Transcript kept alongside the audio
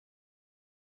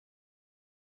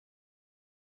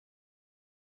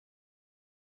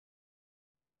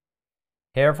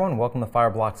Hey everyone, welcome to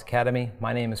Fireblocks Academy.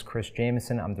 My name is Chris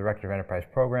Jamison. I'm Director of Enterprise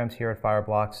Programs here at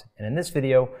Fireblocks. And in this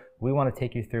video, we want to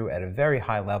take you through at a very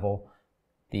high level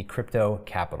the crypto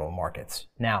capital markets.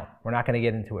 Now, we're not going to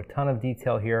get into a ton of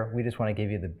detail here. We just want to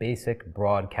give you the basic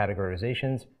broad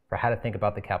categorizations for how to think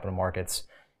about the capital markets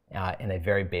in a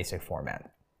very basic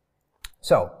format.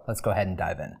 So let's go ahead and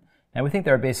dive in. Now we think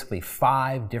there are basically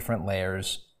 5 different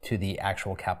layers to the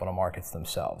actual capital markets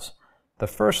themselves. The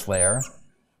first layer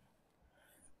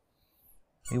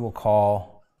we will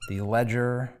call the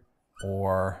ledger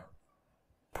or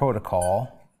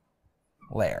protocol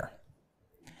layer.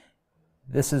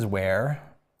 This is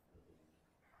where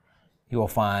you will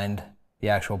find the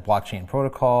actual blockchain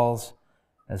protocols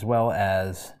as well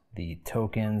as the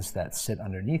tokens that sit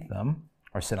underneath them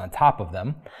or sit on top of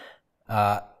them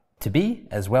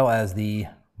as well as the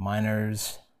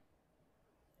miners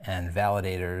and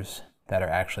validators that are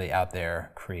actually out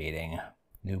there creating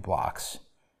new blocks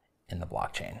in the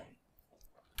blockchain.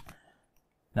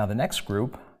 Now the next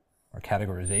group or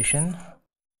categorization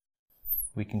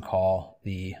we can call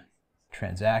the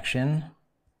transaction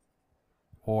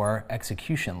or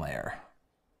execution layer.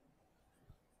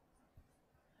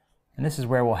 And this is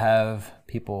where we'll have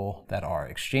people that are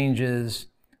exchanges,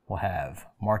 we'll have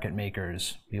market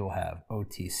makers, we will have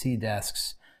OTC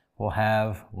desks, we'll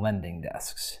have lending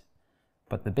desks.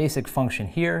 But the basic function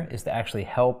here is to actually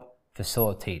help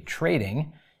facilitate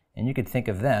trading. And you could think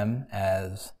of them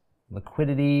as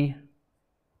liquidity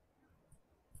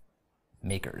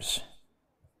makers.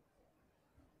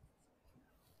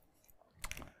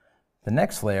 The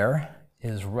next layer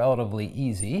is relatively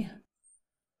easy,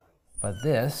 but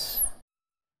this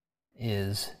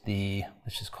is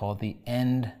let's just call it the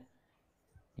end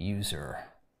user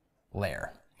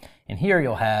layer. And here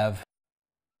you'll have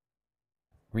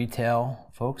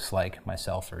retail folks like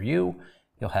myself or you.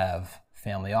 You'll have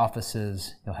family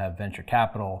offices, you'll have venture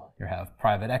capital, you'll have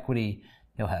private equity,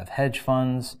 you'll have hedge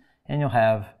funds, and you'll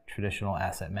have traditional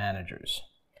asset managers.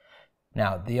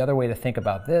 Now, the other way to think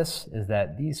about this is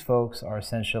that these folks are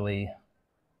essentially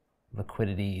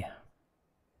liquidity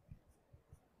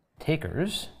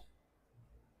takers.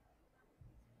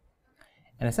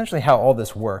 And essentially how all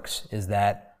this works is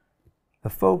that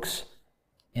the folks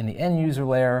in the end user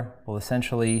layer will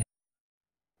essentially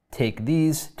take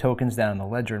these tokens down in the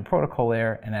ledger and protocol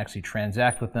layer and actually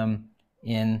transact with them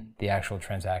in the actual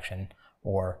transaction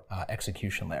or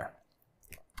execution layer.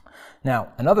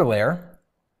 Now, another layer,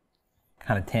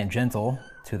 kind of tangential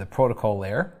to the protocol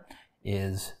layer,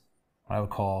 is what I would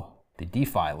call the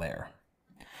DeFi layer.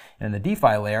 And in the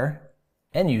DeFi layer,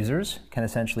 end users can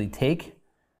essentially take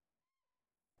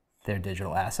their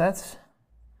digital assets,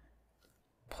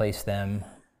 place them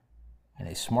in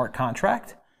a smart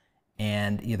contract,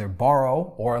 and either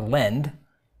borrow or lend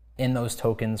in those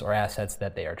tokens or assets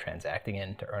that they are transacting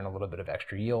in to earn a little bit of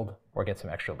extra yield or get some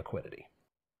extra liquidity.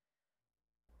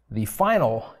 The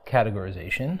final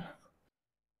categorization,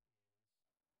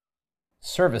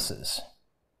 services.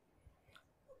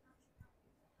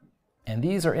 And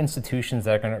these are institutions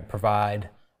that are going to provide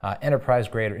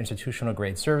enterprise-grade or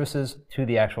institutional-grade services to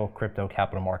the actual crypto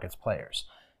capital markets players.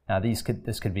 Now this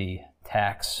could be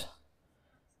tax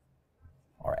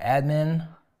or admin,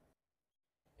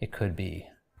 it could be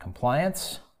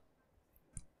compliance,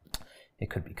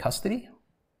 it could be custody,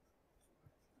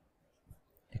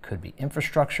 it could be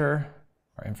infrastructure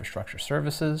or infrastructure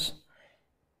services,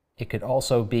 it could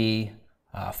also be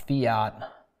fiat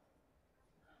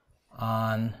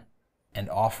on and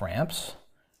off ramps,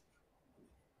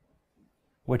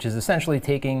 which is essentially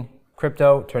taking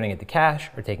crypto, turning it to cash,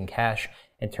 or taking cash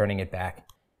and turning it back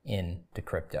into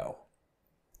crypto.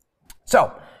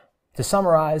 So, to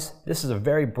summarize, this is a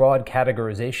very broad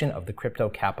categorization of the crypto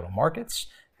capital markets.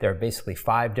 There are basically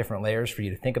 5 different layers for you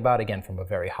to think about, again, from a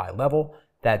very high level,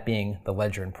 that being the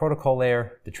ledger and protocol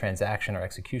layer, the transaction or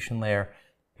execution layer,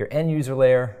 your end user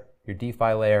layer, your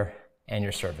DeFi layer, and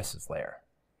your services layer.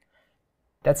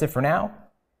 That's it for now.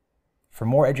 For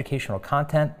more educational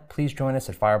content, please join us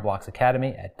at Fireblocks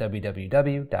Academy at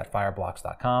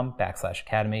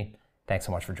www.fireblocks.com/academy. Thanks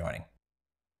so much for joining.